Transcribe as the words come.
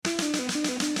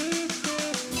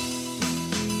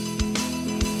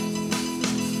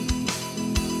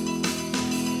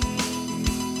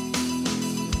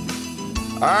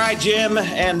All right, Jim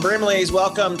and Brimley's,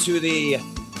 welcome to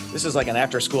this is like an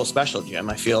after-school special, Jim.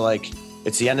 I feel like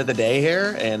it's the end of the day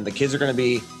here, and the kids are going to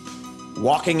be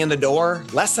walking in the door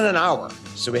less than an hour.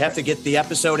 So we have to get the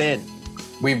episode in.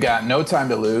 We've got no time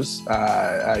to lose.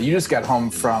 You just got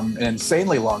home from an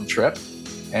insanely long trip,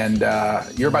 and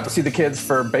you're about to see the kids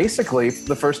for basically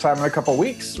the first time in a couple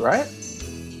weeks, right?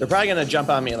 They're probably going to jump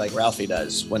on me like Ralphie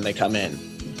does when they come in.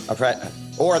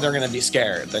 Or they're going to be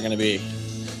scared.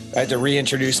 I have to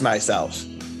reintroduce myself.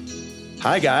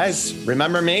 Hi, guys.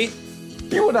 Remember me?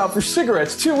 You went out for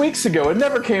cigarettes 2 weeks ago and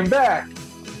never came back.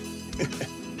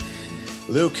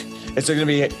 Luke.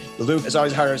 Luke is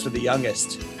always hardest with the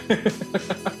youngest.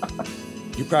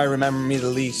 You probably remember me the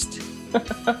least.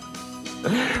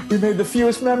 We made the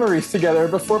fewest memories together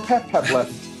before Pep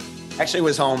left. Actually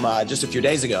was home just a few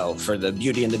days ago for the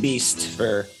Beauty and the Beast,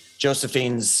 for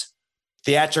Josephine's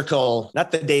theatrical,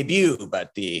 not the debut,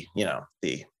 but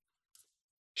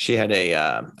she had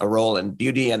a role in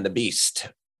Beauty and the Beast,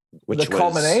 which was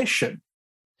culmination.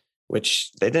 Which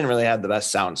they didn't really have the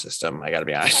best sound system. I got to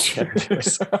be honest.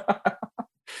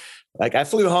 Like, I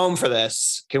flew home for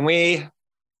this. Can we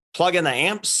plug in the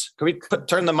amps? Can we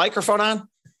turn the microphone on?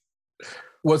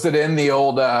 Was it in the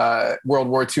old World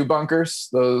War II bunkers?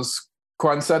 Those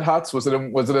Quonset huts? Was it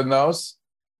in those?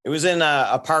 It was in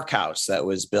a park house that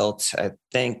was built, I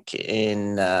think,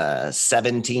 in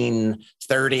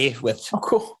 1730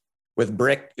 with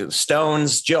brick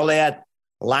stones, Joliet,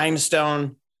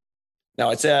 limestone. No,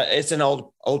 it's an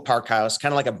old park house,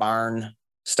 kind of like a barn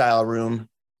style room,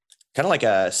 kind of like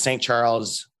a St.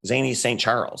 Charles, zany St.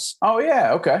 Charles. Oh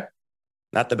yeah, okay.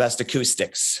 Not the best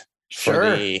acoustics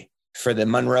for the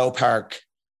Monroe Park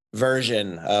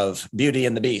version of Beauty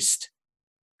and the Beast.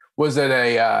 Was it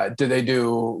did they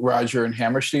do Roger and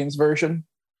Hammerstein's version?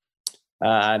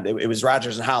 It was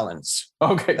Rogers and Holland's.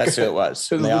 Okay. That's who it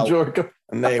was. And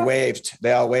they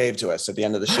all waved to us at the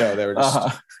end of the show. They were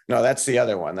just, No, that's the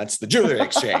other one. That's the jewelry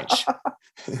exchange.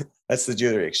 That's the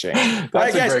jewelry exchange.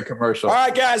 That's a great commercial. All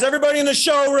right, guys, everybody in the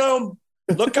showroom,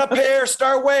 look up here,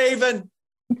 start waving.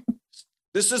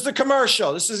 This is the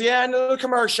commercial. This is the end of the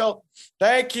commercial.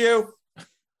 Thank you.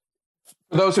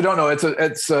 For those who don't know,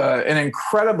 it's an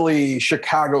incredibly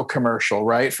Chicago commercial,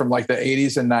 right? From like the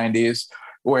 80s and 90s,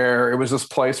 where it was this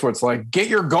place where it's like, get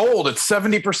your gold, it's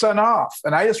 70% off.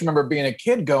 And I just remember being a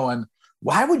kid going,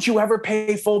 why would you ever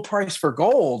pay full price for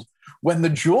gold when the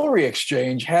jewelry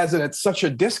exchange has it at such a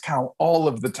discount all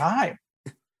of the time?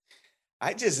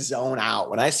 I just zone out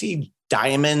when I see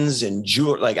diamonds and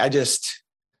jewelry. Like, I'm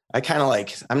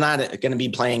not going to be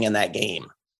playing in that game.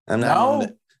 I'm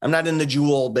not in the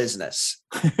jewel business.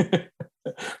 You're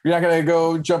not going to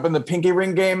go jump in the pinky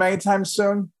ring game anytime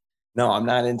soon? No, I'm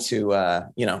not into, I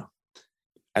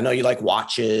know you like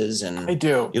watches, and I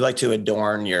do. You like to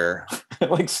adorn your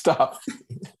like stuff.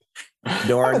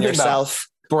 Adorn yourself.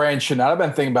 Branching out. I've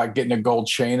been thinking about getting a gold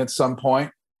chain at some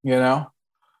point, Yeah.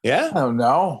 I don't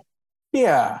know.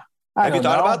 Yeah. Have you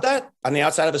thought about that on the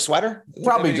outside of a sweater?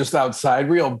 Probably just outside,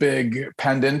 real big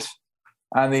pendant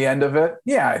on the end of it.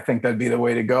 Yeah, I think that'd be the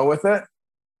way to go with it.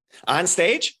 On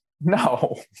stage?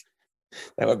 No.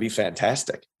 That would be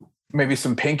fantastic. Maybe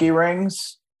some pinky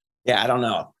rings? Yeah, I don't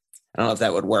know. I don't know if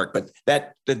that would work, but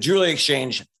the jewelry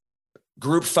exchange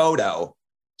group photo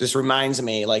just reminds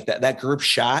me, like, that group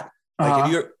shot. Like,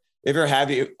 have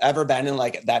you ever been in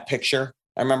like that picture?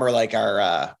 I remember like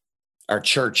our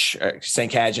church,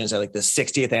 St. Cadgens, at like the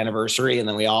 60th anniversary, and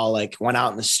then we all like went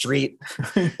out in the street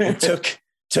and took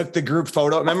the group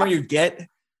photo. Remember, then you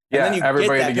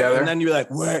everybody together, and then you're like,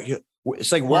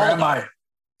 it's like, where am I?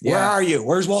 Yeah. Where are you?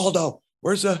 Where's Waldo?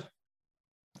 Where's the?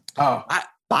 Oh,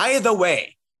 by the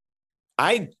way,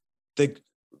 the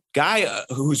guy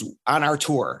who's on our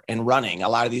tour and running a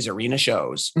lot of these arena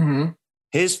shows,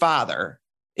 his father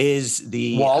is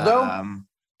the Waldo.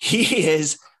 He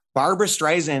is Barbra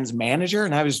Streisand's manager,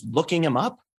 and I was looking him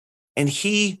up, and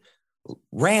he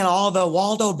ran all the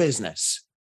Waldo business.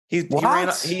 He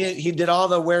did all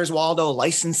the Where's Waldo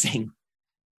licensing.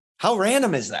 How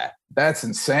random is that? That's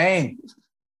insane.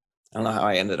 I don't know how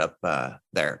I ended up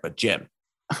there, but Jim,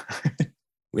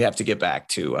 we have to get back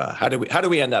to how do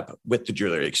we end up with the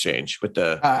jewelry exchange with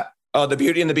the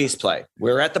Beauty and the Beast play?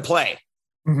 We're at the play.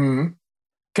 Mm-hmm.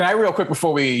 Can I real quick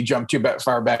before we jump too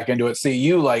far back into it? See,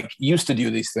 you like used to do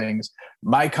these things.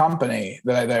 My company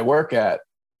that I work at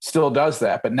still does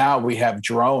that, but now we have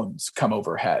drones come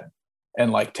overhead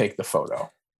and like take the photo.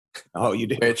 Oh, you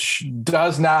do? Which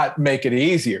does not make it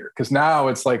easier, because now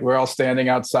it's like we're all standing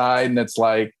outside and it's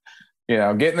like,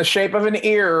 get in the shape of an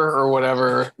ear or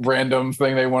whatever random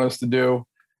thing they want us to do.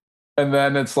 And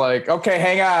then it's like, okay,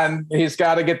 hang on. He's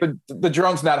got to get the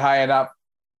drone's not high enough.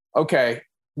 Okay.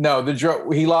 No,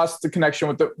 he lost the connection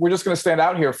with we're just going to stand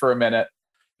out here for a minute.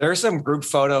 There are some group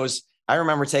photos I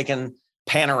remember taking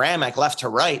panoramic left to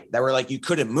right that were like, you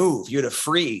couldn't move. You had to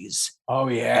freeze. Oh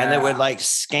yeah. And it would like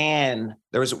scan.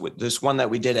 There was this one that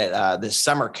we did at this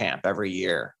summer camp every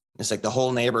year. It's like the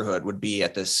whole neighborhood would be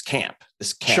at this camp,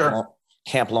 Sure.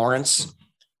 Camp Lawrence.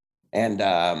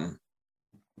 And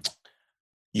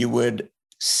you would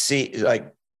see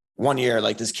like one year,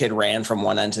 like this kid ran from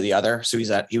one end to the other. So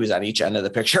he was at each end of the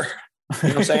picture. You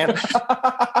know what I'm saying?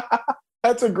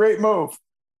 That's a great move.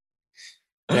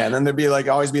 Yeah. And then there'd be like,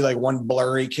 always be like one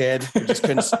blurry kid who just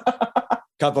couldn't,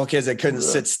 couple of kids that couldn't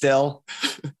sit still,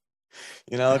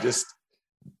 you know, just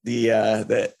the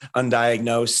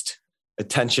undiagnosed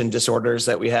attention disorders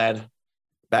that we had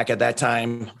back at that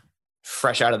time,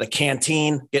 fresh out of the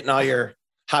canteen, getting all your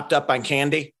hopped up on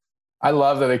candy. I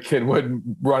love that a kid would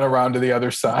run around to the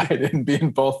other side and be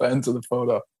in both ends of the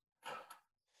photo.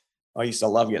 I used to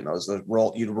love getting those.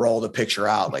 You'd roll the picture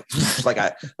out like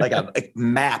a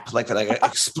map, like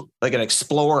an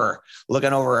explorer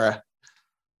looking over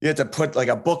you had to put like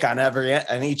a book on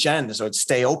each end so it'd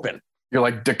stay open. You're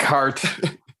like Descartes,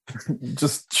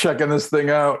 just checking this thing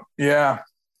out. Yeah.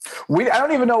 I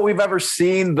don't even know we've ever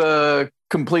seen the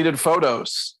completed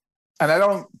photos, and I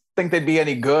don't think they'd be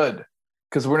any good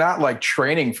because we're not like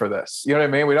training for this. You know what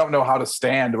I mean? We don't know how to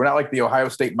stand. We're not like the Ohio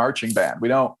State marching band. We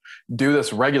don't do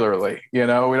this regularly. You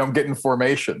know, we don't get in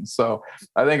formation. So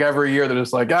I think every year they're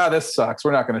just like, this sucks.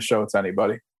 We're not going to show it to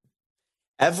anybody.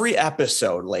 Every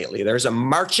episode lately, there's a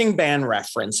marching band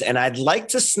reference, and I'd like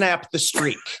to snap the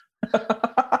streak.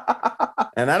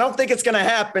 And I don't think it's going to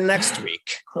happen next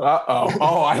week. Uh-oh.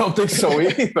 Oh, I don't think so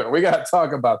either. We got to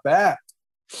talk about that.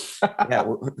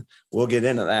 Yeah, we'll get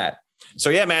into that. So,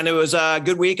 yeah, man, it was a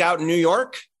good week out in New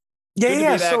York. Yeah, good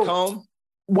to be back home.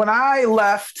 When I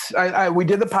left, we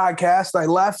did the podcast. I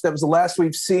left. That was the last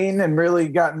we've seen and really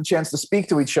gotten a chance to speak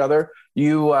to each other.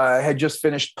 You had just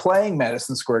finished playing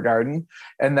Madison Square Garden.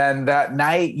 And then that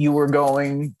night you were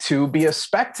going to be a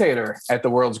spectator at the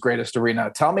world's greatest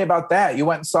arena. Tell me about that. You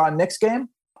went and saw a Knicks game?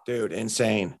 Dude,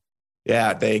 insane.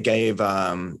 Yeah, they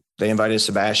invited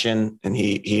Sebastian and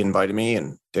he invited me,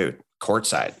 and dude,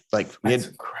 courtside. Like that's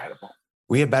incredible.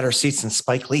 We had better seats than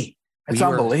Spike Lee. It's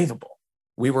unbelievable.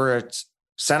 We were at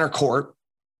center court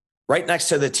right next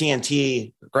to the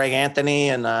TNT, Greg Anthony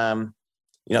and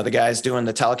the guys doing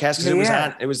the telecast because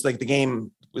it was like the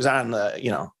game was on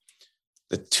the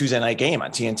Tuesday night game on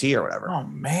TNT or whatever. Oh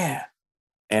man.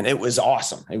 And it was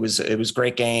awesome. It was a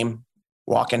great game.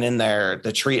 Walking in there,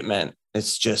 the treatment,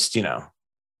 it's just,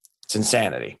 it's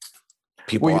insanity.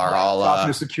 People are all talking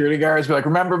to security guards, be like,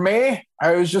 remember me?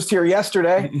 I was just here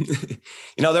yesterday.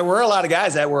 There were a lot of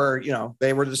guys that were,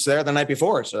 they were just there the night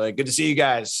before. So like, good to see you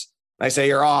guys. I say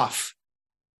you're off.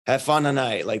 Have fun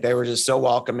tonight. Like they were just so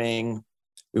welcoming.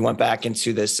 We went back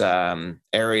into this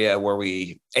area where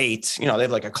we ate. They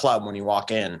have like a club when you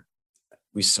walk in.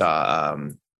 We saw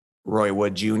Roy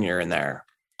Wood Jr. in there.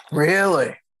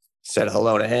 Really? Said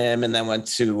hello to him, and then went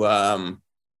to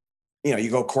you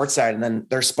go courtside, and then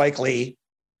there's Spike Lee.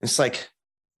 It's like,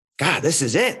 God, this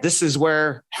is it. This is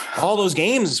where all those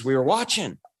games we were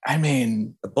watching. I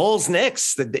mean, the Bulls,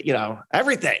 Knicks,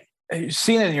 everything.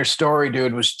 Seeing it in your story,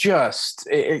 dude, was just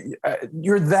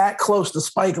you're that close to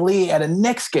Spike Lee at a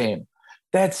Knicks game.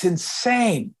 That's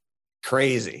insane.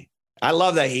 Crazy. I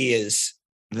love that he is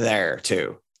there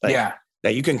too. That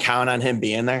you can count on him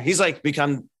being there. He's like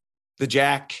become the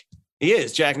Jack. He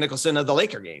is Jack Nicholson of the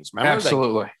Laker games. Remember?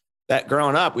 Absolutely. That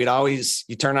growing up,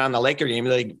 you turn on the Laker game,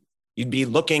 like you'd be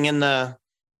looking in the,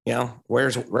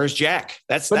 where's Jack?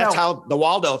 That's how the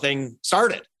Waldo thing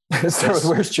started.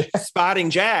 Where's Jack? Spotting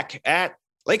Jack at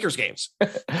Lakers games.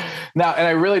 Now, and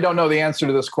I really don't know the answer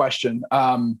to this question.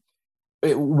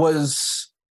 It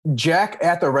was Jack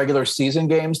at the regular season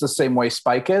games the same way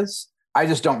Spike is? I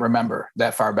just don't remember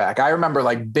that far back. I remember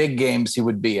like big games he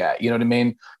would be at, you know what I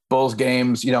mean? Bulls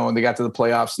games, when they got to the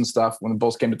playoffs and stuff, when the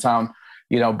Bulls came to town,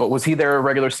 but was he there a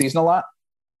regular season a lot?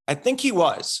 I think he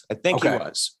was. He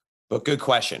was. But good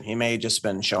question. He may have just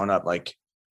been showing up like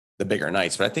the bigger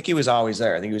nights, but I think he was always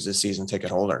there. I think he was a season ticket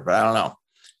holder, but I don't know.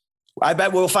 I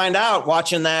bet we'll find out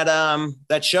watching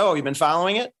that show. You've been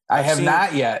following it? I have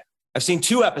not yet. I've seen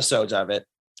 2 episodes of it.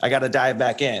 I got to dive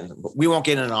back in. We won't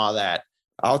get into all that.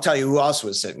 I'll tell you who else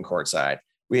was sitting courtside.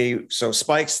 So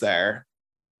Spike's there,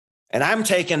 and I'm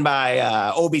taken by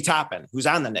Obi Toppin, who's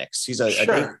on the Knicks. He's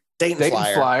a Dayton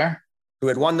Flyer who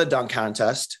had won the dunk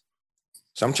contest.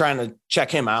 So I'm trying to check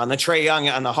him out. And then Trae Young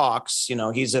on the Hawks,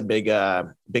 he's a big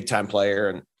time player,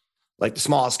 and like the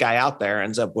smallest guy out there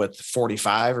ends up with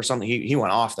 45 or something. He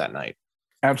went off that night.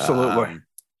 Absolutely.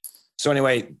 So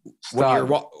anyway, when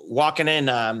you're walking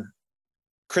in,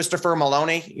 Christopher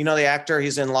Maloney, you know the actor,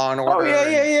 he's in Law and Order. Oh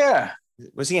yeah.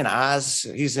 Was he in Oz?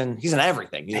 He's in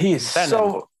everything. He's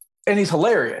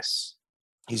hilarious.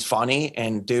 He's funny.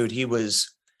 And dude,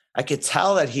 I could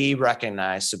tell that he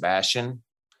recognized Sebastian,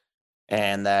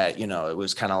 and that, it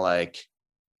was kind of like,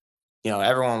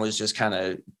 everyone was just kind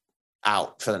of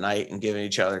out for the night and giving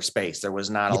each other space. There was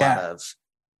not a lot of,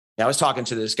 I was talking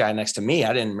to this guy next to me.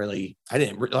 I didn't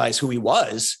realize who he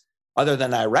was, other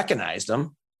than I recognized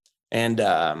him. And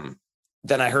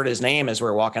then I heard his name as we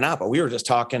were walking out, but we were just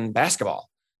talking basketball,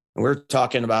 and we were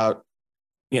talking about,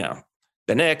 the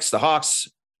Knicks, the Hawks,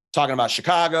 talking about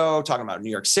Chicago, talking about New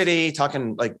York City,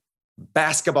 talking like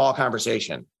basketball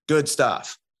conversation, good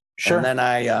stuff. Sure. And then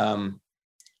I,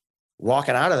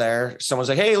 walking out of there, someone's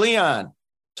like, "Hey, Leon,"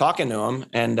 talking to him.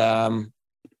 And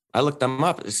I looked him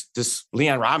up. It's this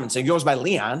Leon Robinson. He goes by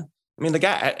Leon. I mean, the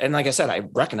guy, and like I said, I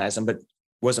recognized him, but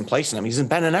wasn't placing him. He's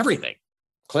been in everything.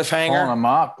 Cliffhanger. Pulling him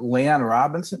up. Leon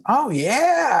Robinson. Oh,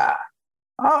 yeah.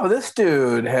 Oh, this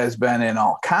dude has been in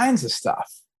all kinds of stuff.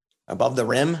 Above the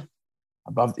Rim.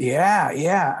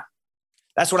 Yeah.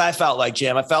 That's what I felt like,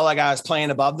 Jim. I felt like I was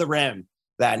playing Above the Rim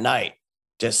that night.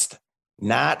 Just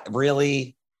not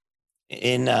really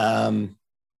in the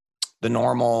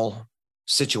normal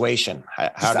situation.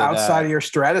 Just outside of your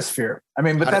stratosphere. I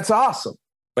mean, but that's awesome.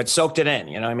 But soaked it in,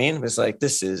 you know what I mean? It was like,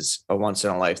 this is a once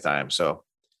in a lifetime. So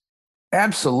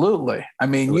absolutely. I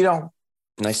mean,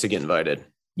 nice to get invited.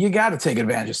 You got to take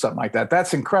advantage of something like that.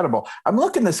 That's incredible. I'm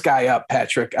looking this guy up,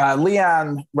 Patrick.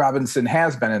 Leon Robinson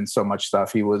has been in so much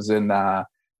stuff. He was in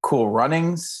Cool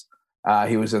Runnings.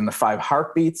 He was in the 5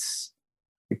 Heartbeats.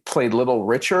 He played Little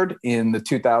Richard in the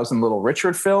 2000 Little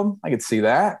Richard film. I could see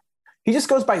that. He just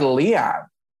goes by Leon.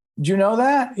 Did you know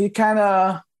that? He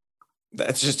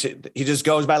just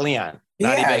goes by Leon. He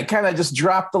kind of just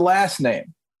dropped the last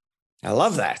name. I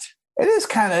love that.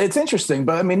 It's interesting,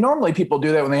 but I mean, normally people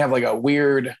do that when they have like a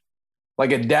weird,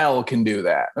 like Adele can do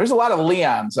that. There's a lot of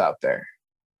Leons out there.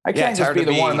 I can't just be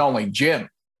the one and only Jim.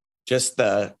 Just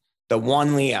the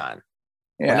one Leon.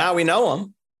 Yeah. Well, now we know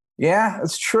him. Yeah,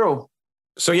 that's true.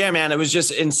 So yeah, man, it was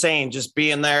just insane just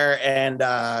being there and,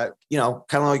 kind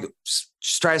of like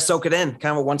just try to soak it in,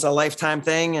 kind of a once in a lifetime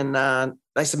thing. And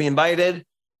nice to be invited.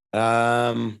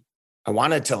 I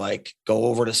wanted to like go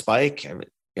over to Spike, give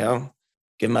him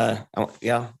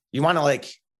you want to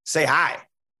like say hi.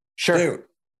 Sure. Dude,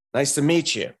 nice to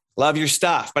meet you. Love your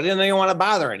stuff. But I didn't even want to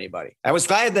bother anybody. I was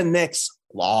glad the Knicks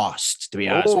lost, to be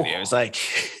honest with you. It was like,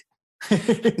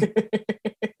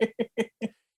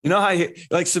 you know how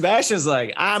like Sebastian's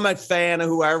like, I'm a fan of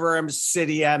whoever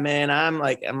city I'm in. I'm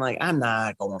not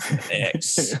going for the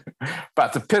Knicks.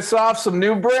 About to piss off some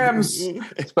new brims.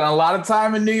 Spent a lot of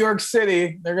time in New York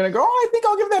City. They're going to go, I think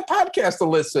I'll give that podcast a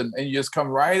listen. And you just come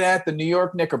right at the New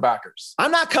York Knickerbockers.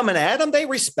 I'm not coming at them. They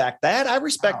respect that. I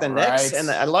respect the Knicks, and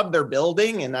I love their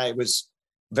building. And I was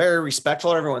very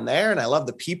respectful of everyone there. And I love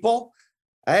the people.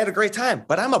 I had a great time,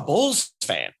 but I'm a Bulls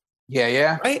fan.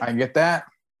 Yeah. Right? I get that.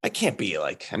 I can't be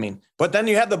like, but then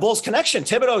you have the Bulls connection.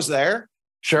 Thibodeau's there.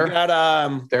 Sure. You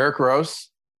got Derrick Rose.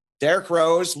 Derrick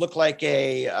Rose looked like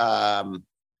a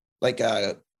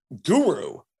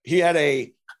guru. He had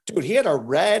a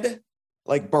red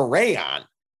like beret on.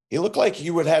 He looked like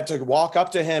you would have to walk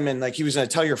up to him and like he was going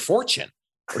to tell your fortune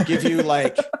or give you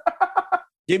like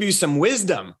give you some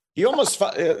wisdom. He almost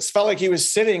felt like he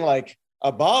was sitting like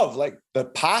above, like the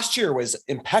posture was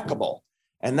impeccable.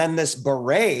 And then this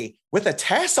beret with a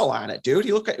tassel on it, dude.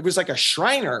 It was like a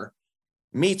Shriner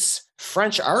meets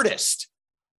French artist.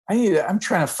 I'm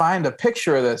trying to find a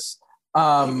picture of this.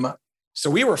 So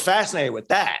we were fascinated with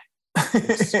that.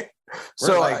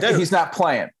 So he's not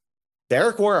playing.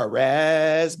 Derrick wore a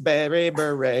raspberry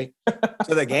beret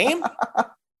to the game.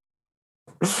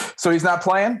 So he's not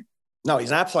playing? No, he's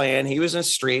not playing. He was in the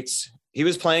streets. He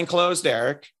was playing close,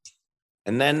 Derrick.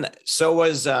 And then so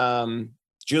was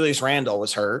Julius Randle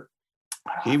was hurt.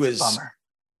 He was bummer.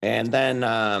 And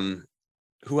then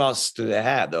who else do they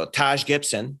have though? Taj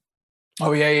Gibson.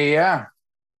 Oh yeah.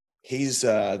 He's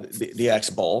the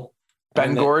ex-Bull.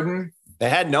 Ben Gordon. They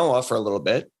had Noah for a little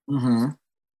bit. Mm-hmm.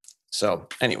 So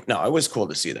anyway, no, it was cool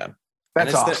to see them.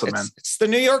 That's awesome, man. It's the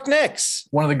New York Knicks.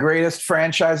 One of the greatest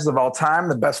franchises of all time,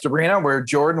 the best arena where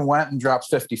Jordan went and dropped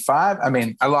 55. I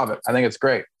mean, I love it. I think it's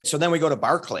great. So then we go to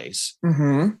Barclays.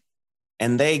 Mm-hmm.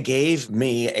 And they gave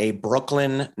me a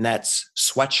Brooklyn Nets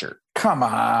sweatshirt. Come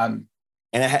on.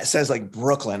 And it says like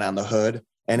Brooklyn on the hood.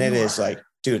 And it is like,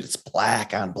 dude, it's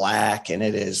black on black. And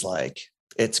it is like,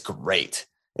 it's great.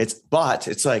 It's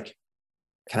like,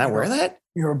 can I wear that?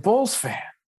 You're a Bulls fan.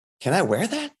 Can I wear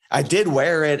that? I did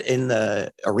wear it in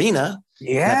the arena.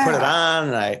 Yeah. I put it on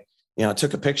and I,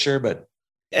 took a picture, but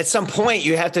at some point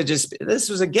you have to this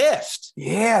was a gift.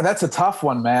 Yeah, that's a tough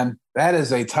one, man. That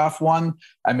is a tough one.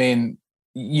 I mean,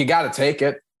 you got to take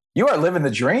it. You are living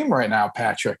the dream right now,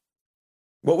 Patrick.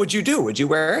 What would you do? Would you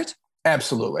wear it?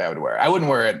 Absolutely, I would wear it. I wouldn't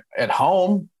wear it at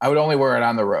home. I would only wear it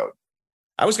on the road.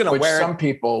 I was going to wear it. Some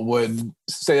people would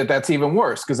say that that's even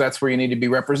worse because that's where you need to be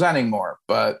representing more.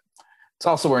 But it's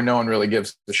also where no one really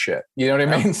gives a shit. You know what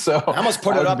I mean? So I almost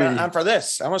put it on for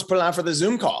this. I almost put it on for the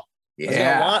Zoom call.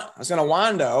 Yeah. I was going to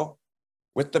Wando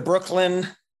with the Brooklyn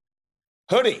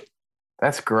hoodie.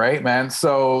 That's great, man.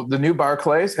 So the new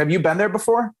Barclays, have you been there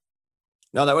before?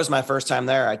 No, that was my first time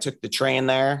there. I took the train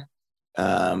there,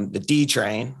 the D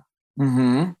train.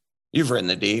 Mm-hmm. You've ridden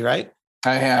the D, right?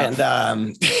 I have.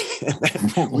 And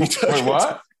we took Wait,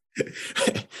 what?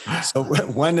 So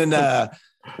one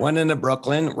into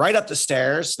Brooklyn, right up the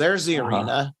stairs. There's the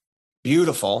arena,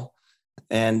 beautiful,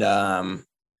 and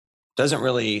doesn't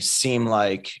really seem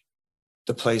like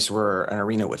the place where an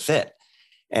arena would fit.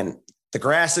 And the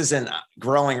grass isn't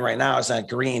growing right now; it's not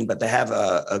green, but they have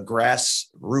a grass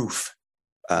roof.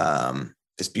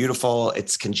 It's beautiful.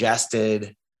 It's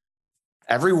congested.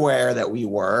 Everywhere that we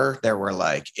were, there were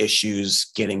like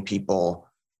issues getting people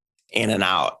in and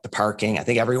out. The parking. I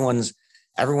think everyone's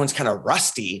kind of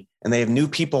rusty, and they have new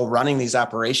people running these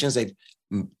operations.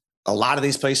 A lot of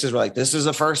these places were like, "This is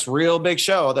the first real big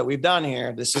show that we've done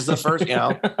here. This is the first,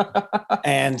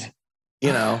 and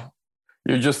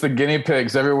you're just the guinea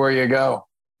pigs everywhere you go."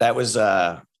 That was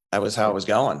how it was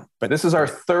going. But this is our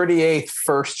 38th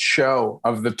first show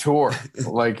of the tour.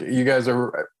 Like you guys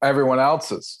are everyone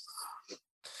else's.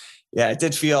 Yeah, it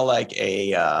did feel like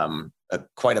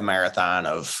quite a marathon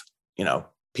of,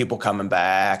 people coming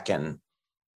back and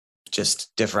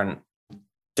just different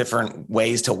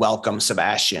ways to welcome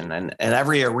Sebastian. And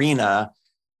every arena,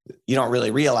 you don't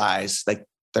really realize, like,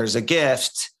 there's a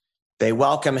gift. They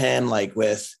welcome him like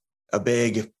with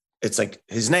it's like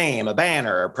his name, a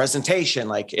banner, a presentation.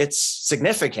 Like, it's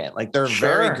significant. Like, they're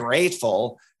very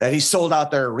grateful that he sold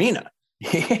out their arena.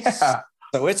 Yeah.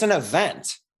 So it's an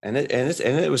event. And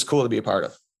it was cool to be a part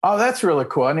of. Oh, that's really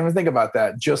cool. I didn't even think about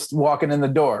that. Just walking in the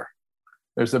door,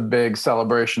 there's a big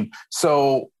celebration.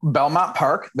 So Belmont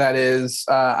Park, that is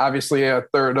obviously a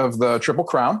third of the Triple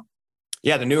Crown.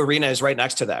 Yeah, the new arena is right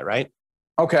next to that, right?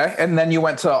 Okay, and then you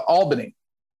went to Albany.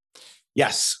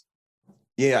 Yes.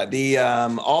 Yeah, the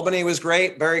Albany was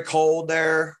great. Very cold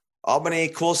there. Albany,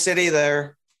 cool city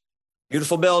there.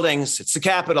 Beautiful buildings. It's the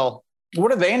capital.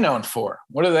 What are they known for?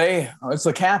 What are they? Oh, it's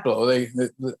the capital.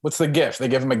 What's the gift? They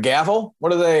give him a gavel?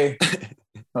 What are they?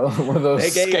 What are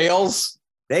those scales?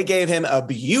 They gave him a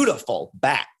beautiful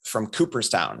bat from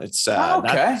Cooperstown. It's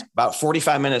about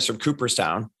 45 minutes from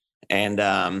Cooperstown. And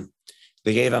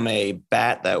they gave him a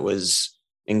bat that was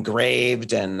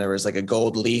engraved, and there was like a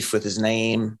gold leaf with his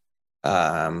name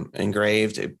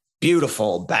engraved. A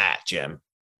beautiful bat, Jim.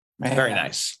 Man, very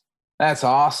nice. That's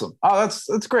awesome. Oh,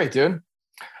 that's great, dude.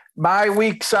 My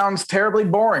week sounds terribly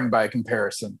boring by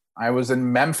comparison. I was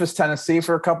in Memphis, Tennessee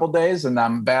for a couple of days, and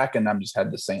I'm back, and I'm just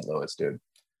headed to St. Louis, dude.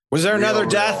 Was there another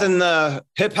death in the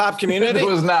hip hop community? It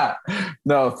was not.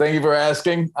 No, thank you for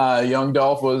asking. Young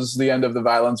Dolph was the end of the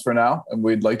violence for now, and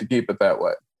we'd like to keep it that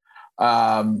way.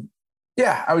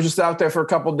 Yeah, I was just out there for a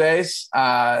couple of days.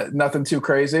 Nothing too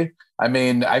crazy. I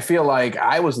mean, I feel like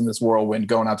I was in this whirlwind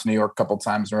going out to New York a couple of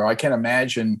times in a row. I can't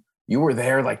imagine you were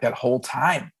there like that whole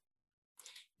time.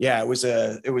 Yeah, it was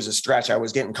a stretch. I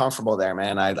was getting comfortable there,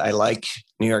 man. I like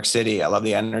New York City. I love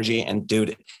the energy. And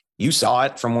dude, you saw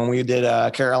it from when we did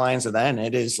Caroline's, and then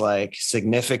it is like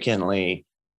significantly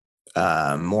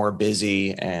more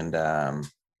busy and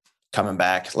coming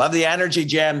back. Love the energy,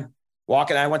 Jim.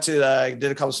 Walking, I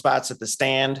did a couple spots at the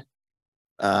Stand.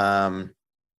 But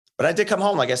I did come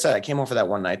home. Like I said, I came home for that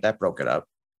one night. That broke it up.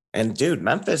 And dude,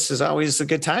 Memphis is always a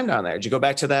good time down there. Did you go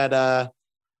back to that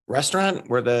restaurant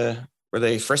where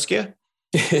they frisk you?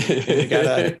 No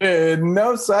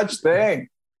such thing.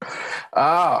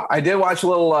 I did watch a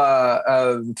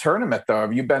little tournament though.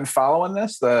 Have you been following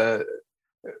this? The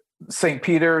St.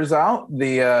 Peter's out.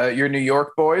 Your New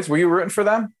York boys. Were you rooting for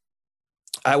them?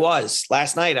 I was.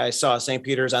 Last night I saw St.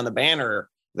 Peter's on the banner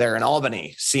there in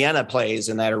Albany. Siena plays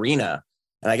in that arena,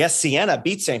 and I guess Siena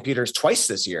beat St. Peter's twice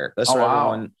this year. That's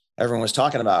what everyone was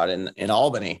talking about in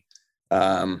Albany.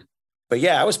 But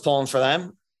yeah, I was pulling for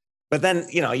them. But then,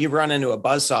 you run into a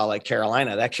buzzsaw like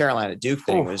Carolina. That Carolina Duke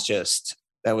thing was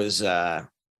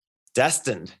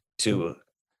destined to.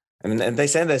 I mean, and they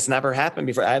said this never happened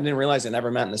before. I didn't realize it never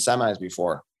met in the semis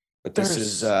before. But this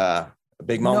is a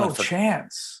big moment for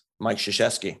chance. Mike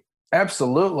Krzyzewski.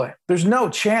 Absolutely. There's no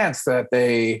chance that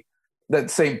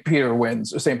St.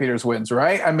 Peter's wins,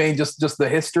 right? I mean, just the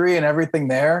history and everything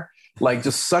there, like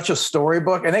just such a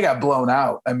storybook. And they got blown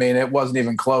out. I mean, it wasn't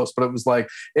even close, but it was like,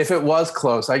 if it was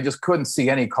close, I just couldn't see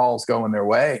any calls going their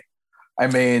way. I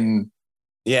mean,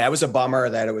 yeah, it was a bummer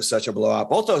that it was such a blowout.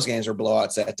 Both those games were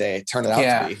blowouts that day. It turned out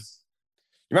to be. You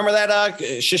remember that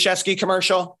Krzyzewski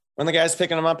commercial when the guy's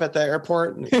picking him up at the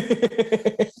airport?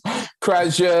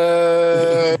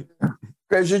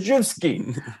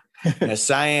 Krzyzewski. Yes,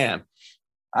 I am.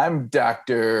 I'm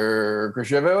Dr.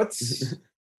 Krzyzewski.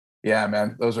 Yeah,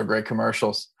 man, those are great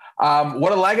commercials.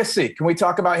 What a legacy. Can we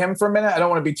talk about him for a minute? I don't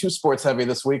want to be too sports heavy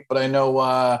this week, but I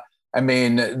know,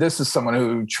 this is someone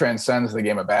who transcends the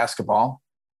game of basketball.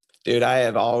 Dude, I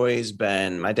have always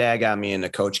been, my dad got me into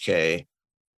Coach K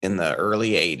in the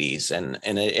early 80s. And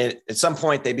at some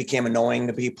point they became annoying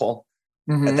to people.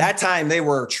 Mm-hmm. At that time, they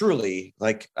were truly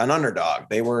like an underdog.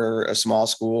 They were a small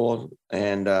school,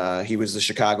 and he was the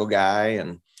Chicago guy.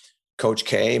 And Coach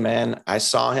K, man, I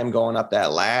saw him going up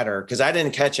that ladder because I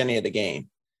didn't catch any of the game.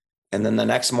 And then the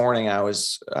next morning I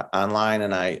was online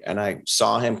and I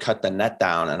saw him cut the net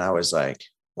down, and I was like,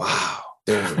 wow,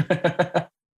 dude.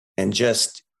 And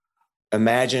just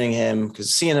imagining him,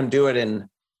 because seeing him do it in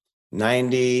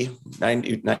 90,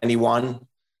 91,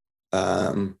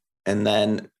 and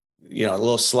then, you know, a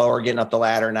little slower getting up the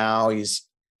ladder now.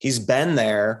 He's been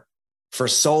there for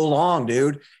so long,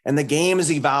 dude. And the game has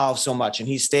evolved so much, and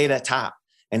he stayed at top,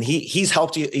 and he's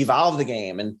helped evolve the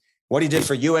game. And what he did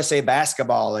for USA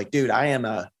basketball, like, dude, I am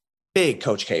a big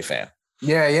Coach K fan.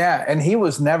 Yeah. Yeah. And he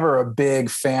was never a big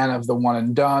fan of the one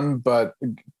and done, but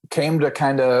came to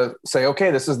kind of say,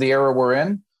 okay, this is the era we're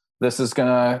in. This is going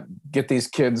to get these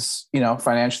kids, you know,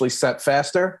 financially set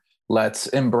faster. Let's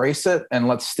embrace it, and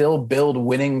let's still build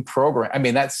winning program. I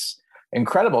mean, that's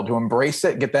incredible to embrace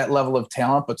it, get that level of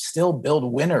talent, but still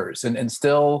build winners and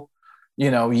still,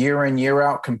 you know, year in, year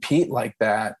out, compete like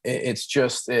that.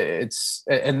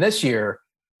 And this year,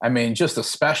 I mean, just a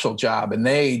special job, and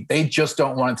they just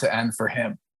don't want it to end for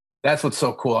him. That's what's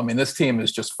so cool. I mean, this team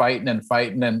is just fighting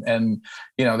and,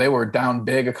 you know, they were down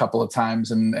big a couple of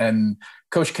times, and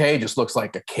Coach K just looks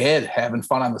like a kid having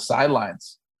fun on the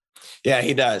sidelines. Yeah,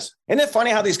 he does. Isn't it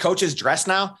funny how these coaches dress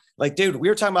now? Like, dude, we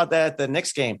were talking about that at the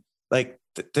Knicks game. Like,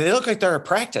 they look like they're at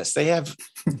practice. They have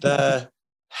the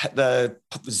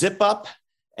zip up,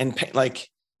 and like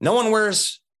no one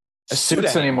wears a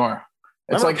suit anymore.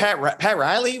 It's like Pat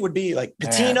Riley would be like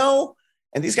Patino,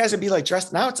 and these guys would be like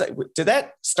dressed. Now it's like, did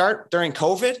that start during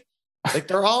COVID? Like,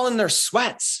 they're all in their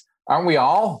sweats. Aren't we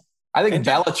all? I think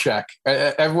Belichick.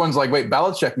 Everyone's like, wait,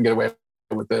 Belichick can get away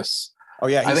with this. Oh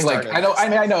yeah, I think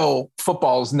I know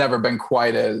football's never been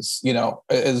quite as, you know,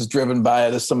 as driven by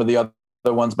it as some of the other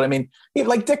ones, but I mean,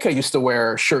 like Ditka used to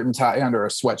wear a shirt and tie under a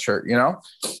sweatshirt, you know.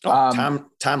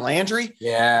 Tom Landry,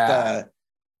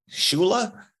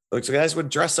 Shula, those guys would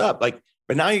dress up like.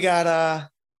 But now you got I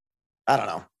don't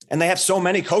know, and they have so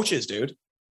many coaches, dude.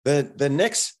 The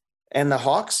Knicks and the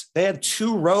Hawks, they had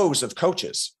 2 rows of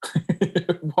coaches.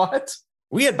 What?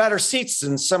 We had better seats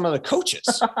than some of the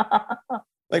coaches.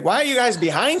 Like, why are you guys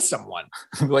behind someone?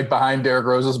 Like behind Derrick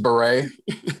Rose's beret?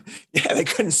 Yeah, they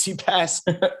couldn't see past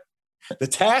the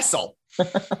tassel.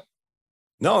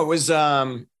 No, it was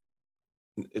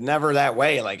never that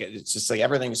way. Like, it's just like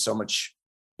everything's so much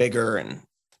bigger.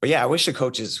 But yeah, I wish the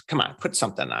coaches, come on, put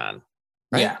something on.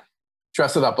 Right? Yeah,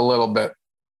 dress it up a little bit.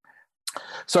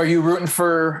 So are you rooting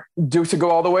for Duke to go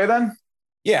all the way then?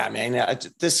 Yeah, man.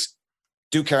 This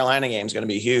Duke Carolina game is going to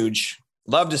be huge.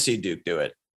 Love to see Duke do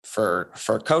it. For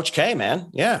Coach K, man.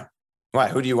 Yeah. Why?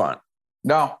 Who do you want?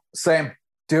 No, same.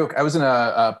 Duke. I was in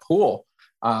a pool.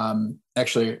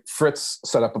 Actually, Fritz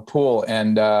set up a pool,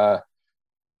 and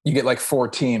you get like 4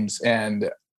 teams.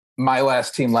 And my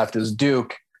last team left is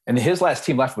Duke, and his last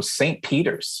team left was St.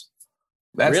 Peter's.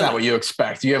 That's really? Not what you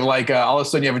expect. You have like all of a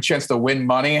sudden you have a chance to win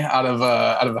money out of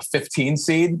a 15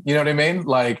 seed. You know what I mean?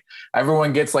 Like,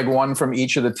 everyone gets like one from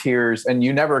each of the tiers, and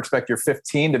you never expect your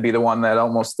 15 to be the one that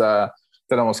almost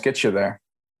gets you there.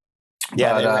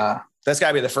 Yeah, but, that's got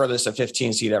to be the furthest a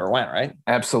 15 seed ever went, right?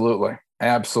 Absolutely.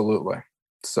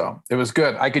 So it was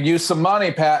good. I could use some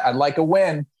money, Pat. I'd like a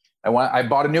win. I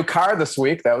bought a new car this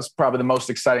week. That was probably the most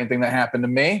exciting thing that happened to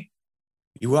me.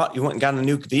 You went and got a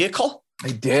new vehicle? I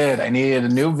did. I needed a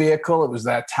new vehicle. It was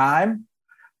that time.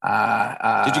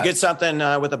 Did you get something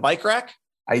with a bike rack?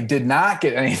 I did not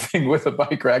get anything with a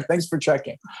bike rack. Thanks for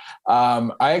checking. I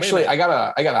got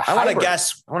a hybrid. I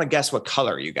want to guess what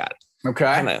color you got.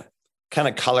 Okay. Kind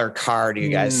of color car do you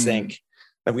guys think?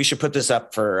 But we should put this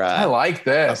up for I like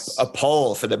this. A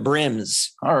poll for the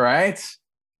brims. All right.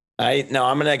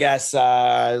 I'm gonna guess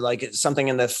like something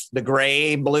in the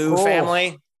gray blue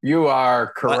family. You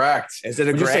are correct. What? Is it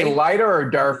a Would gray? you say lighter or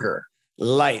darker?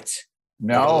 Light.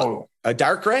 No. A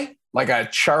dark gray? Like a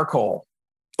charcoal.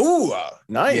 Ooh,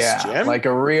 nice, Jim. Like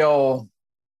a real,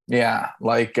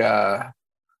 like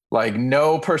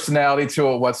no personality to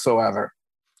it whatsoever.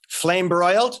 Flame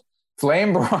broiled?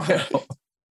 Flame broiled.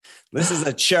 This is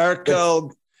a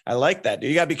charcoal. I like that.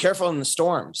 You got to be careful in the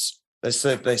storms. They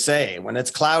say when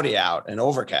it's cloudy out and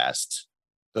overcast,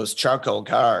 those charcoal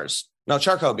cars. No,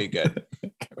 charcoal would be good.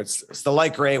 It's the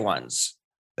light gray ones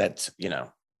that,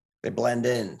 they blend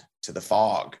in to the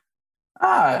fog.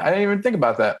 I didn't even think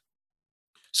about that.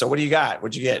 So what do you got?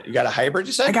 What'd you get? You got a hybrid,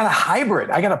 you said? I got a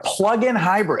hybrid. I got a plug-in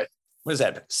hybrid. What is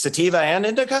that? Sativa and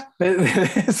indica?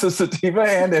 It's a sativa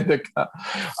and indica.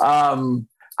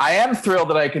 I am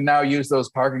thrilled that I can now use those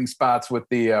parking spots with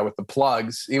the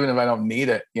plugs, even if I don't need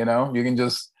it. You can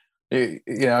just,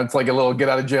 it's like a little get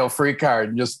out of jail free card.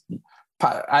 And just,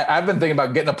 I've been thinking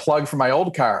about getting a plug for my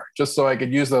old car just so I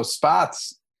could use those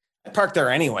spots. I park there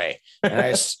anyway, and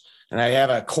I have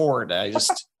a cord. I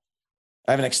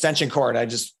have an extension cord. I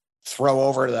just throw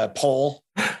over the pole,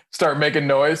 start making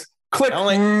noise. Click.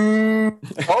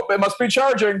 It must be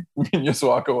charging. You just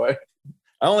walk away.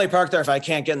 I only park there if I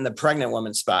can't get in the pregnant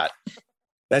woman spot.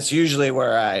 That's usually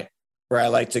where I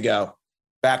like to go.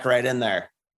 Back right in there.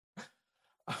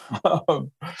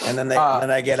 And then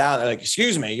I get out. They're like,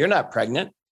 "Excuse me, you're not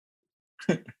pregnant."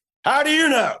 How do you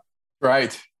know?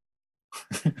 Right.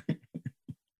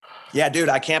 Yeah, dude,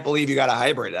 I can't believe you got a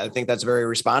hybrid. I think that's very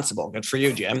responsible. Good for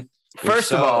you, Jim.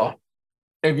 First of all,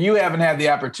 if you haven't had the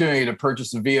opportunity to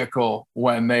purchase a vehicle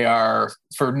when they are,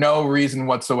 for no reason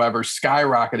whatsoever,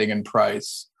 skyrocketing in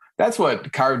price, that's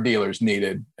what car dealers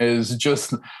needed, is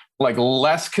just like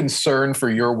less concern for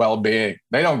your well-being.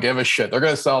 They don't give a shit. They're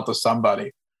going to sell it to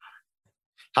somebody.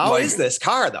 How is this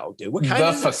car, though, dude? What kind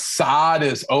the facade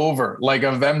is over. Like,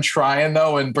 of them trying,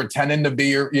 though, and pretending to be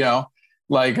your,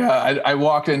 I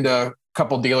walked into a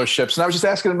couple dealerships and I was just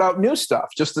asking about new stuff,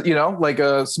 just, like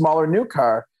a smaller new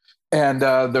car. And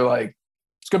they're like,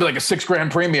 it's going to be like a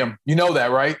 $6,000 premium. You know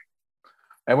that, right?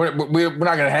 And we're not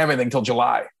going to have anything till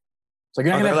July. It's like,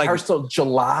 you're not going to have cars till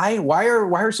July? Why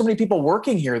are so many people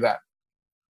working here then?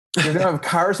 You're going to have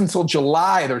cars until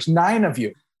July. There's 9 of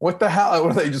you. What the hell?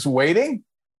 Are they just waiting?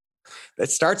 It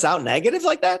starts out negative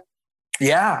like that?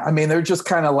 Yeah. I mean, they're just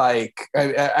kind of like,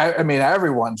 I mean,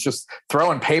 everyone's just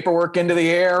throwing paperwork into the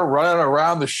air, running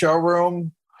around the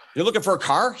showroom. You're looking for a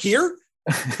car here?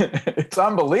 It's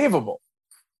unbelievable.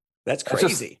 That's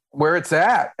crazy. Where it's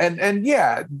at. And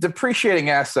yeah,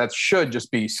 depreciating assets should just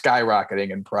be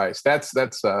skyrocketing in price. That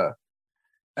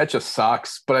just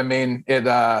sucks. But I mean,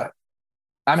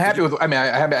 I'm happy with, I'm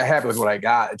happy with what I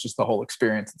got. It's just the whole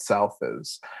experience itself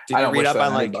is. Did you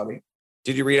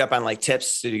read up on like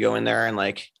tips? Did you go in there and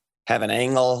like have an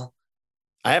angle?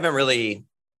 I haven't really,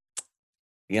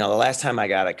 the last time I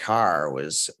got a car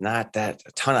was not that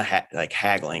a ton of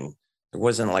haggling. There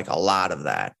wasn't like a lot of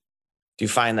that. Do you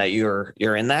find that you're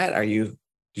in that? Do you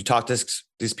talk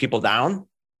these people down?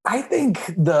 I think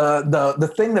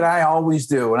the thing that I always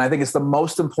do, and I think it's the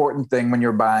most important thing when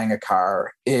you're buying a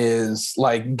car, is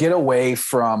like get away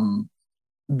from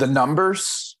the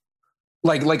numbers,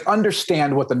 like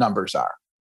understand what the numbers are.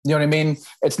 You know what I mean?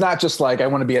 It's not just like, I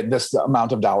want to be at this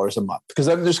amount of dollars a month, because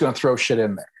I'm just going to throw shit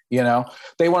in there.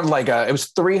 They wanted it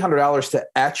was $300 to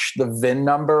etch the VIN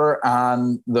number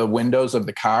on the windows of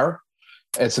the car.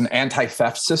 It's an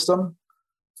anti-theft system.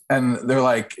 And they're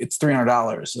like, it's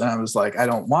 $300. And I was like, I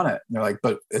don't want it. And they're like,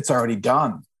 but it's already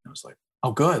done. And I was like,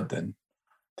 oh, good. Then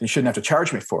you shouldn't have to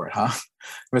charge me for it, huh?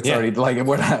 If it's already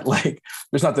we're not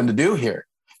there's nothing to do here.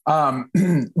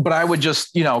 But I would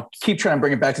just, keep trying to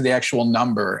bring it back to the actual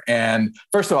number. And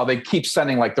first of all, they keep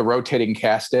sending the rotating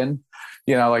cast in,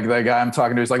 like the guy I'm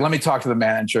talking to is like, let me talk to the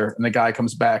manager. And the guy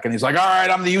comes back and he's like, all right,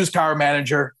 I'm the used car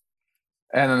manager.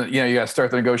 And then, you got to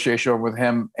start the negotiation over with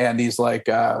him. And he's like,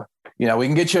 we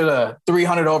can get you to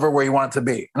 300 over where you want it to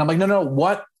be. And I'm like, no,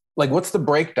 what? What's the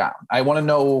breakdown? I want to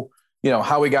know,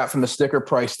 how we got from the sticker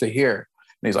price to here.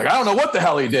 And he's like, I don't know what the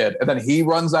hell he did. And then he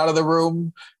runs out of the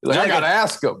room. He's like, I got to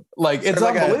ask him. It's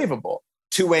unbelievable.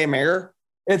 Two-way mirror.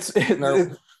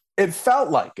 It felt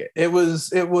like it. It was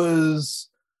the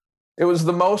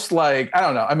most I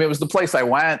don't know. I mean, it was the place I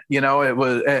went, it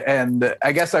was, and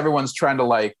I guess everyone's trying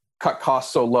to cut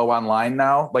costs so low online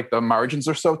now. The margins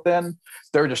are so thin.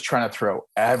 They're just trying to throw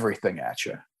everything at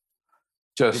you.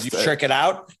 Did you trick it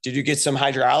out? Did you get some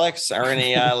hydraulics or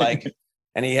any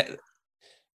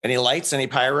any lights, any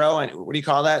pyro, and what do you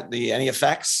call that? Any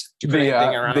effects?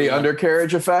 The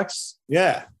undercarriage effects.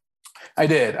 Yeah. I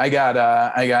did. I got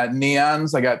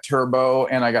neons, I got turbo,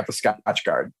 and I got the Scotch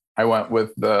Guard. I went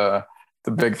with the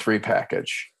big 3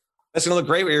 package. That's gonna look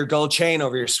great with your gold chain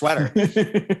over your sweater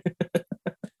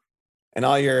and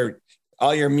all your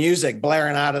music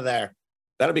blaring out of there.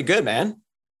 That'll be good, man.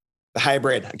 The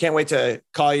hybrid. I can't wait to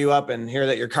call you up and hear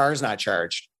that your car's not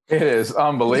charged. It is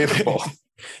unbelievable.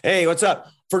 Hey, what's up?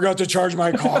 Forgot to charge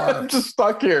my car. I'm just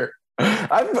stuck here.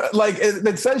 I'm like,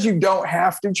 it says you don't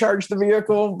have to charge the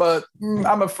vehicle, but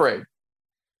I'm afraid. I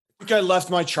think I left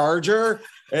my charger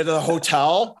at the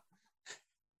hotel.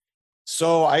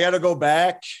 So I got to go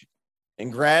back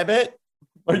and grab it.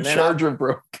 My charger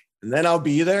broke. And then I'll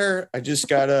be there. I just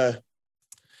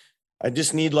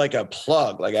need like a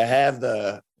plug. Like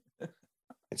I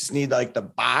just need like the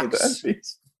box. Do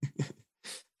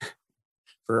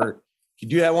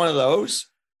you have one of those?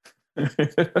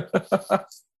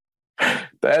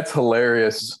 That's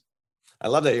hilarious. I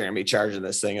love that you're going to be charging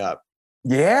this thing up.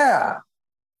 Yeah.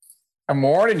 I'm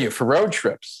warning you for road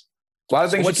trips. A lot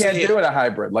of things you can't do in a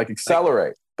hybrid, like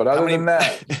accelerate. But other than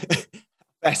that, how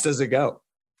fast does it go?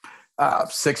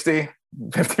 60,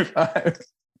 55.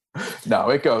 No,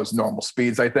 it goes normal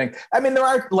speeds, I think. I mean, there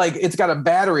are it's got a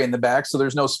battery in the back, so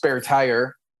there's no spare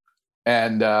tire.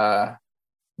 And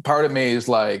part of me is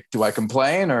like, do I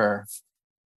complain or?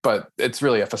 But it's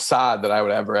really a facade that I would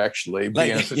ever actually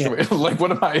be in a situation. Yeah. Like, what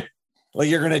am I? Like,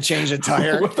 you're going to change a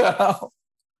tire? What the hell?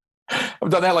 I've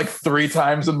done that like 3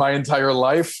 times in my entire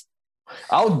life.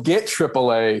 I'll get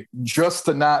AAA just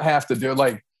to not have to do it.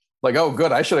 Like, oh,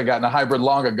 good. I should have gotten a hybrid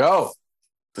long ago.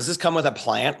 Does this come with a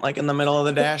plant like in the middle of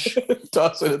the dash? It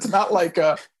doesn't. It's not like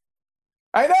I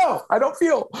know. I don't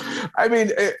feel. I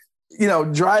mean,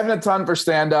 driving a ton for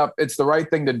stand-up, it's the right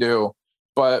thing to do.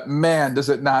 But man, does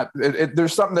it not?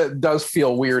 There's something that does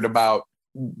feel weird about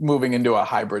moving into a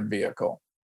hybrid vehicle.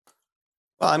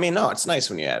 Well, I mean, no, it's nice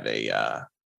when you have a,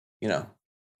 the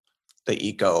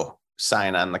eco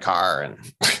sign on the car, and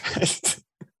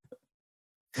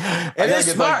it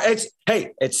is smart.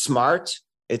 It's smart.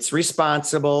 It's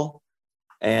responsible,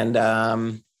 and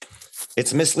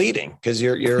it's misleading because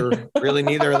you're really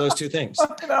neither of those two things.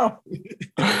 I know.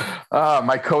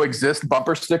 My Coexist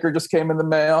bumper sticker just came in the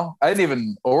mail. I didn't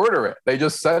even order it. They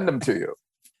just send them to you.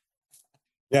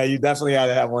 Yeah, you definitely got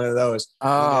to have one of those.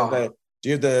 Oh. Do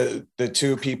you have the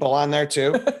 2 people on there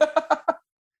too?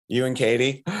 You and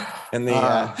Katie, and the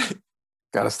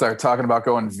got to start talking about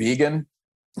going vegan.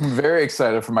 I'm very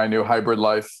excited for my new hybrid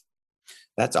life.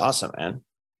 That's awesome, man.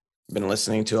 I've been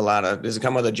listening to a lot of. Does it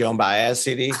come with a Joan Baez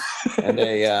CD and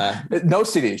a no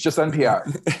CDs, just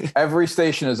NPR. Every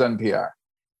station is NPR.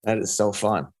 That is so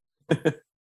fun,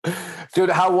 dude.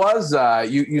 How was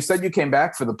you said you came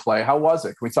back for the play? How was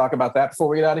it? Can we talk about that before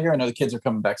we get out of here? I know the kids are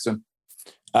coming back soon.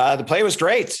 The play was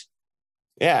great.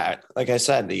 Yeah, like I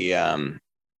said, the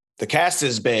cast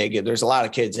is big. There's a lot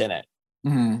of kids in it.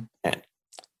 Mm-hmm.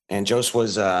 And Jose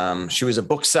was she was a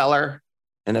bookseller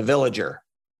and a villager.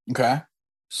 Okay.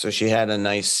 So she had a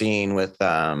nice scene with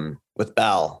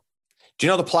Belle. Do you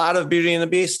know the plot of Beauty and the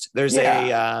Beast? There's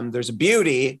a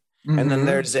beauty, mm-hmm. and then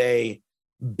there's a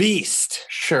beast.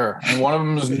 Sure. And one of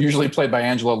them is usually played by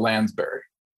Angela Lansbury.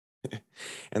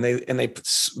 And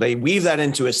they weave that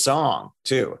into a song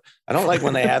too. I don't like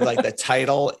when they have like the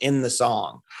title in the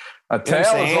song. A tale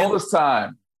as old as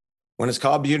time. When it's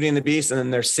called Beauty and the Beast, and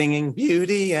then they're singing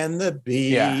Beauty and the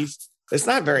Beast. Yeah. It's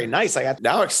not very nice. I got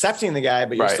now accepting the guy,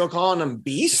 but you're still calling him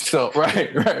Beast. So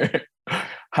right.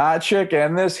 Hot chick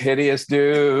and this hideous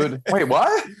dude. Wait,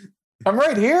 what? I'm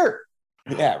right here.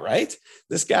 Yeah, right.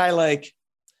 This guy,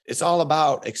 it's all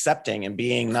about accepting and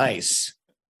being nice,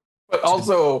 but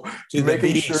also to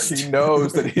making sure he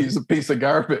knows that he's a piece of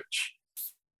garbage.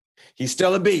 He's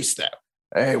still a beast, though.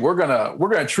 Hey, we're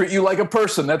gonna treat you like a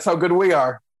person. That's how good we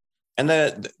are. And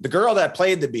the girl that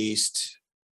played the Beast.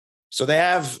 So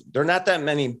they're not that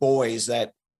many boys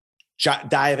that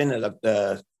dive into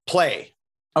the play.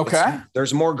 Okay.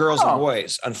 There's more girls than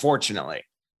boys, unfortunately,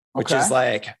 which is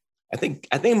I think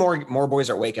more boys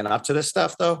are waking up to this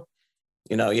stuff though.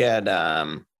 You had,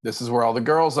 this is where all the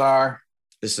girls are.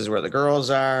 This is where the girls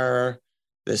are.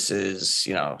 This is,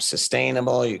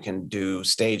 sustainable. You can do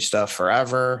stage stuff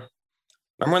forever.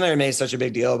 Remember when they made such a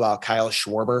big deal about Kyle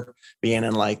Schwarber being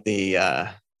in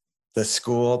the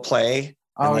school play?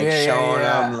 And showing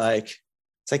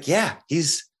him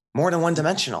he's more than one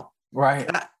dimensional. Right.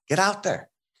 Get out there.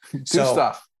 Do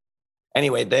stuff.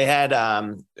 Anyway, they had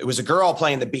it was a girl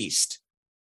playing the Beast,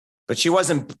 but she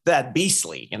wasn't that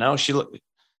beastly,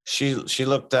 she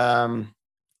looked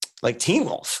like Teen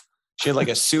Wolf. She had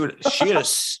a suit. She had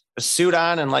a suit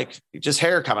on and just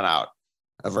hair coming out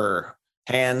of her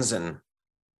hands and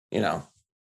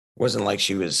wasn't like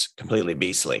she was completely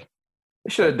beastly.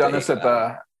 They should have done this at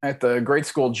the grade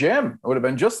school gym. It would have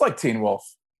been just like Teen Wolf.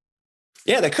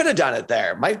 Yeah, they could have done it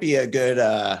there. Might be a good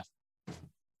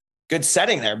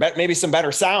setting there, but maybe some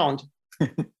better sound.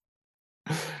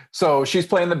 So she's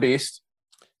playing the Beast.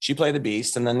 She played the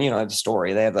Beast, and then the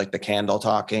story. They have like the candle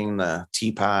talking, the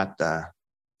teapot,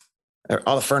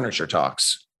 all the furniture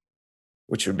talks,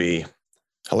 which would be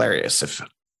hilarious. Can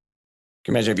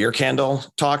you imagine if your candle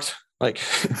talked? Like,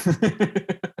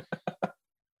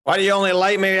 why do you only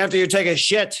light me after you take a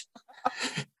shit?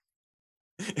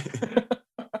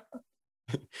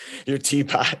 Your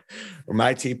teapot or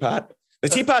my teapot. The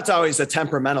teapot's always a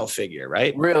temperamental figure,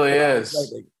 right? Really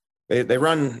is. They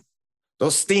run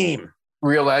those steam.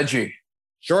 Real edgy.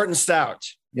 Short and stout.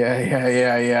 Yeah.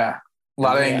 A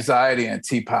lot of anxiety in a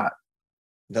teapot.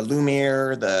 The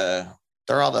Lumiere,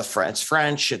 they're all the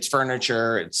French. It's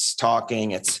furniture. It's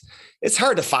talking. It's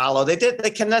hard to follow.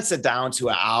 They condensed it down to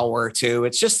an hour or two.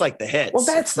 It's just like the hits. Well,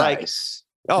 that's nice.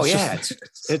 Oh yeah,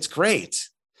 it's great.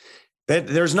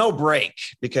 There's no break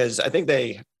because I think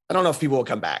I don't know if people will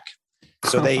come back.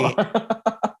 So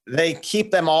they keep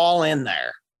them all in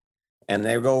there and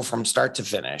they go from start to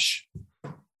finish.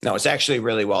 No, it's actually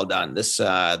really well done. This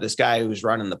guy who's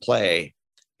running the play,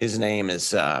 his name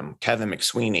is Kevin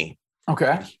McSweeney.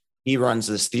 Okay. He runs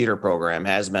this theater program,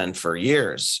 has been for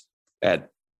years at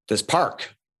this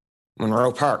park,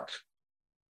 Monroe Park,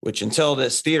 which until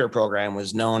this theater program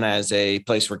was known as a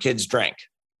place where kids drank.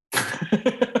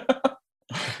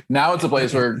 Now it's a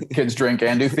place where kids drink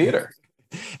and do theater.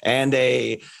 And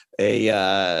a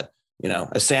sand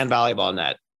volleyball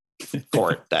net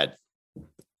court where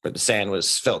the sand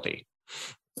was filthy.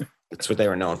 That's what they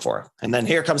were known for. And then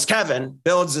here comes Kevin,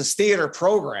 builds this theater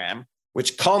program,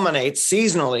 which culminates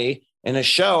seasonally in a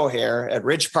show here at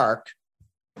Ridge Park.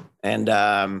 And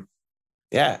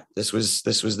this was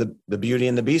the Beauty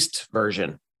and the Beast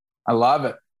version. I love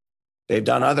it. They've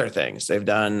done other things. They've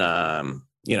done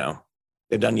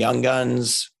they've done Young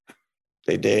Guns.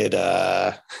 They did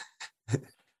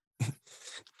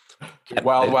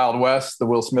Wild West, the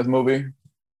Will Smith movie.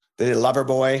 They did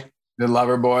Loverboy.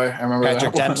 I remember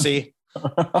Patrick Dempsey.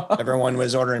 Everyone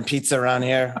was ordering pizza around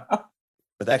here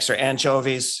with extra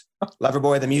anchovies.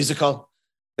 Loverboy, the musical.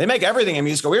 They make everything a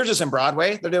musical. We were just in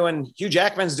Broadway. They're doing Hugh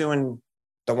Jackman's doing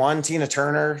The One, Tina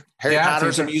Turner, Harry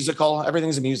Potter's a musical.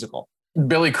 Everything's a musical.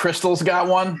 Billy Crystal's got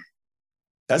one.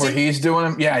 Does he? He's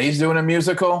doing a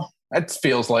musical. That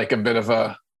feels like a bit of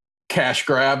a cash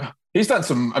grab. He's done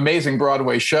some amazing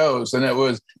Broadway shows,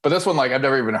 but this one, like, I've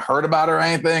never even heard about or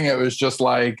anything. It was just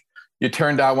like you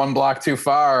turned out one block too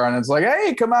far, and it's like,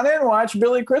 hey, come on in, watch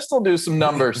Billy Crystal do some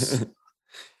numbers.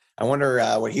 I wonder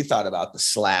what he thought about the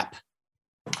slap.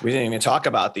 We didn't even talk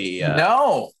about the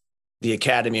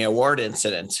Academy Award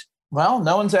incident. Well,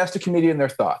 no one's asked a comedian their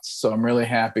thoughts, so I'm really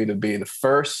happy to be the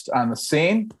first on the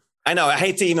scene. I know. I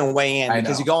hate to even weigh in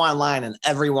because you go online and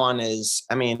everyone is,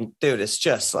 dude, it's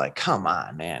just like, come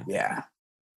on, man. Yeah.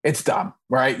 It's dumb,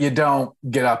 right? You don't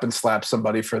get up and slap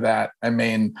somebody for that.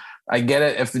 I get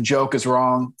it. If the joke is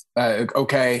wrong,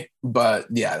 okay. But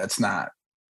yeah, that's not,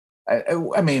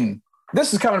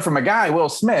 this is coming from a guy, Will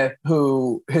Smith,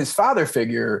 who his father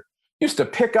figure used to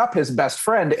pick up his best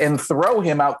friend and throw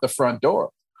him out the front door.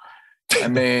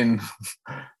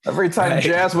 Every time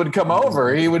Jazz would come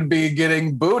over, he would be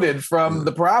getting booted from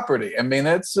the property.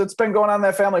 It's been going on in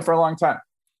that family for a long time.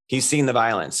 He's seen the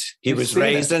violence. He was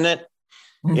raised in it.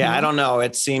 Mm-hmm. Yeah, I don't know.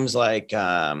 It seems like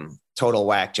total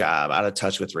whack job, out of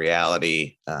touch with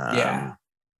reality. Don't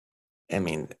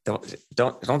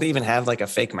they even have like a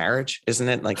fake marriage? Isn't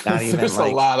it like not even There's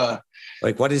like a lot of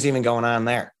like what is even going on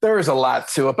there? There is a lot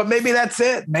to it, but maybe that's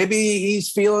it. Maybe he's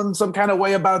feeling some kind of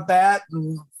way about that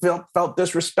and felt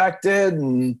disrespected.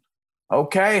 And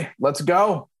okay, let's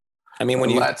go.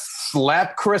 Let's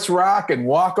slap Chris Rock and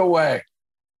walk away.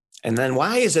 And then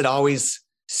why is it always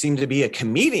seem to be a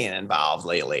comedian involved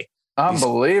lately?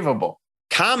 Unbelievable.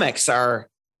 These comics are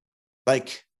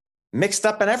like mixed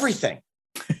up in everything.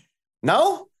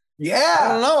 No? Yeah. I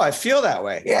don't know. I feel that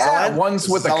way. Yeah. One's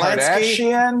with the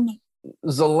Kardashian,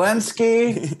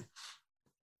 Zelensky,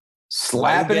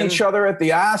 slapping each other at the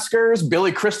Oscars,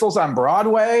 Billy Crystal's on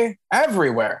Broadway,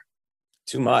 everywhere.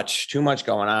 Too much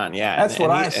going on. Yeah. That's what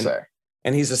I say.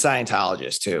 And he's a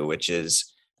Scientologist too, which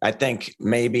is, I think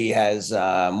maybe has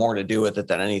more to do with it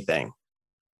than anything.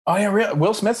 Oh yeah. Really?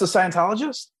 Will Smith's a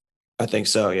Scientologist? I think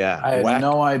so. Yeah. I had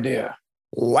no idea.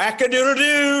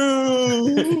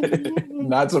 Whack-a-doodle-doo.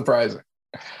 Not surprising.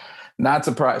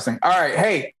 All right.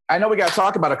 Hey, I know we got to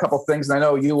talk about a couple things, and I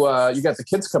know you got the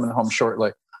kids coming home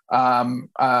shortly.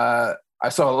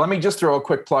 So let me just throw a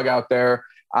quick plug out there.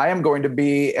 I am going to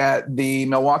be at the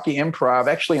Milwaukee Improv,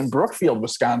 actually in Brookfield,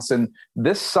 Wisconsin,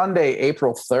 this Sunday,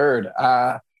 April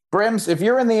 3rd. Brims, if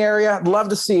you're in the area, I'd love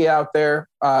to see you out there.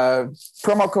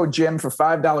 Promo code Jim for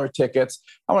 $5 tickets.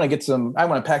 I want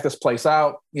to pack this place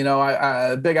out.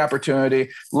 Big opportunity.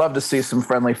 Love to see some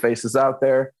friendly faces out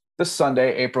there this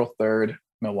Sunday, April 3rd,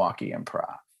 Milwaukee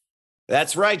Improv.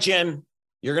 That's right, Jim.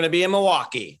 You're going to be in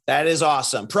Milwaukee. That is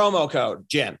awesome. Promo code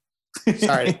Jim.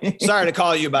 Sorry to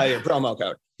call you by your promo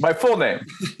code. My full name.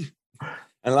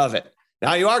 I love it.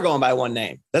 Now you are going by one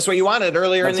name. That's what you wanted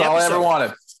earlier in the episode. That's all I ever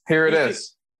wanted. Here it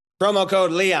is. Promo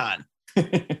code Leon.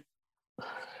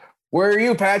 Where are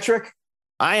you, Patrick?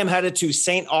 I am headed to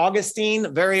St.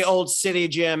 Augustine, very old city,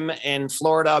 Jim, in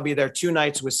Florida. I'll be there 2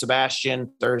 nights with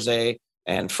Sebastian, Thursday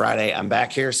and Friday. I'm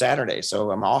back here Saturday.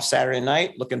 So I'm off Saturday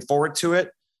night. Looking forward to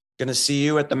it. Going to see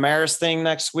you at the Maris thing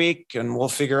next week, and we'll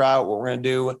figure out what we're going to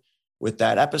do with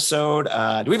that episode.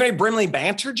 Do we have any Brimley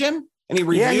banter, Jim? Any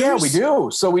reviews? Yeah, we do.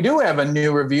 So we do have a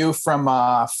new review from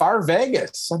Far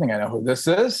Vegas. I think I know who this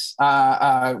is.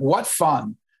 What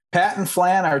fun. Pat and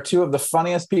Flan are 2 of the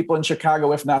funniest people in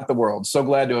Chicago, if not the world. So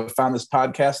glad to have found this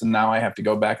podcast, and now I have to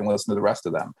go back and listen to the rest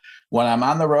of them. When I'm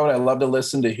on the road, I love to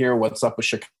listen to hear what's up with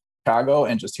Chicago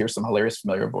and just hear some hilarious,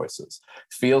 familiar voices.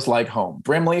 Feels like home.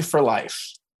 Brimley for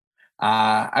life.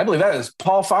 I believe that is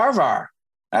Paul Farvar.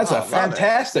 That's a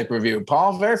fantastic review.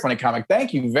 Paul, very funny comic.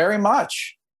 Thank you very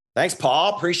much. Thanks,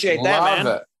 Paul. Appreciate that,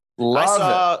 man.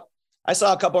 Love it. I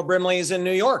saw a couple of Brimleys in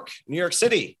New York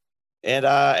City, and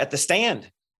at the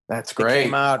Stand. That's great. They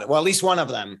came out, well, at least one of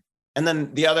them, and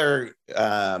then the other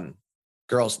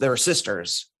girls. They were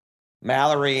sisters,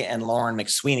 Mallory and Lauren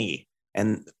McSweeney.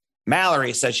 And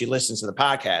Mallory said she listens to the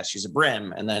podcast. She's a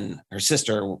Brim, and then her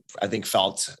sister, I think,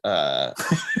 felt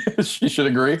she should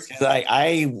agree. She's like,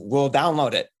 I will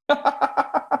download it.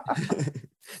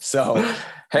 So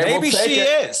hey, maybe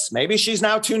is. Maybe she's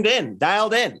now tuned in,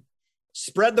 dialed in.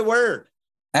 Spread the word.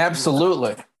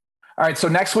 Absolutely. All right. So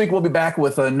next week we'll be back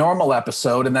with a normal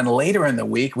episode. And then later in the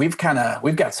week, we've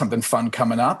got something fun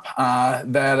coming up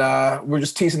that we're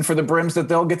just teasing for the Brims that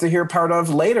they'll get to hear part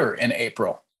of later in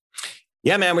April.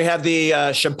 Yeah, man. We have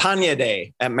the Champagne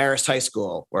Day at Marist High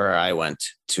School, where I went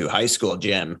to high school,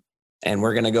 Jim. And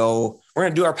we're going to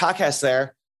do our podcast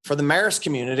there for the Marist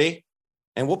community.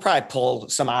 And we'll probably pull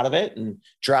some out of it and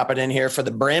drop it in here for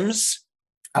the Brims.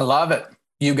 I love it.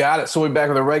 You got it. So we'll be back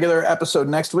with a regular episode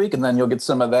next week, and then you'll get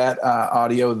some of that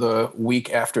audio the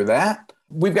week after that.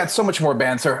 We've got so much more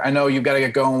banter. I know you've got to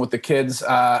get going with the kids.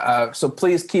 So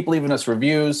please keep leaving us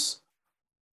reviews,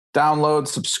 download,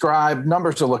 subscribe.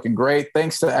 Numbers are looking great.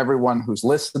 Thanks to everyone who's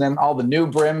listening, all the new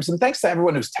Brims, and thanks to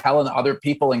everyone who's telling other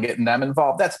people and getting them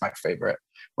involved. That's my favorite.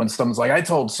 When someone's like, I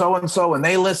told so-and-so, and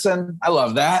they listen. I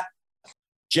love that.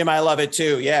 Jim, I love it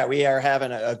too. Yeah, we are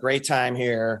having a great time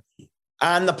here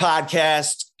on the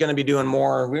podcast. Going to be doing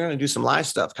more. We're going to do some live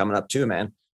stuff coming up too,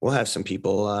 man. We'll have some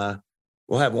people.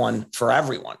 We'll have one for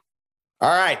everyone.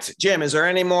 All right, Jim, is there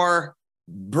any more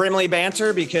Brimley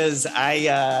banter? Because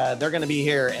they're going to be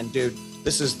here. And dude,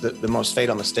 this is the most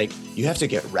fatal mistake. You have to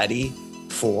get ready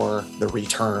for the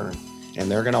return.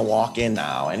 And they're going to walk in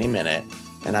now any minute.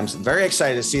 And I'm very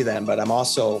excited to see them, but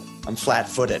I'm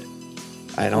flat-footed.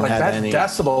 I don't have that any.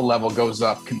 Decibel level goes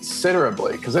up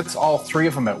considerably because it's all 3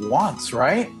 of them at once,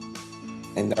 right?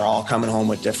 And they're all coming home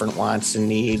with different wants and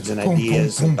needs and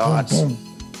ideas and thoughts.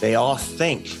 They all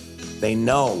think they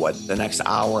know what the next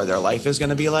hour of their life is going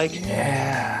to be like.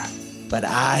 Yeah. But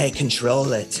I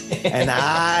control it, and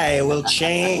I will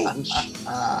change,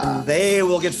 and they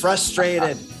will get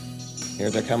frustrated. Here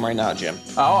they come right now, Jim.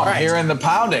 Oh, I'm hearing the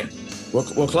pounding.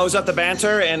 We'll close up the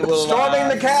banter, and we'll storming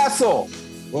the castle.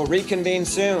 We'll reconvene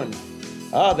soon.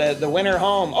 Oh, the winner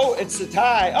home. Oh, it's a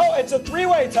tie. Oh, it's a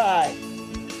 3-way tie.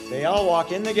 They all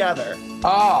walk in together.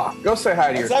 Oh, go say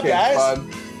hi to your kids, guys?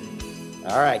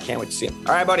 Bud. All right, can't wait to see him.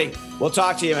 All right, buddy. We'll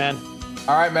talk to you, man.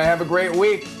 All right, man. Have a great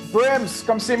week. Brims,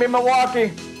 come see me in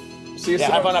Milwaukee. See you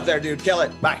soon. Have fun up there, dude. Kill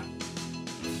it. Bye.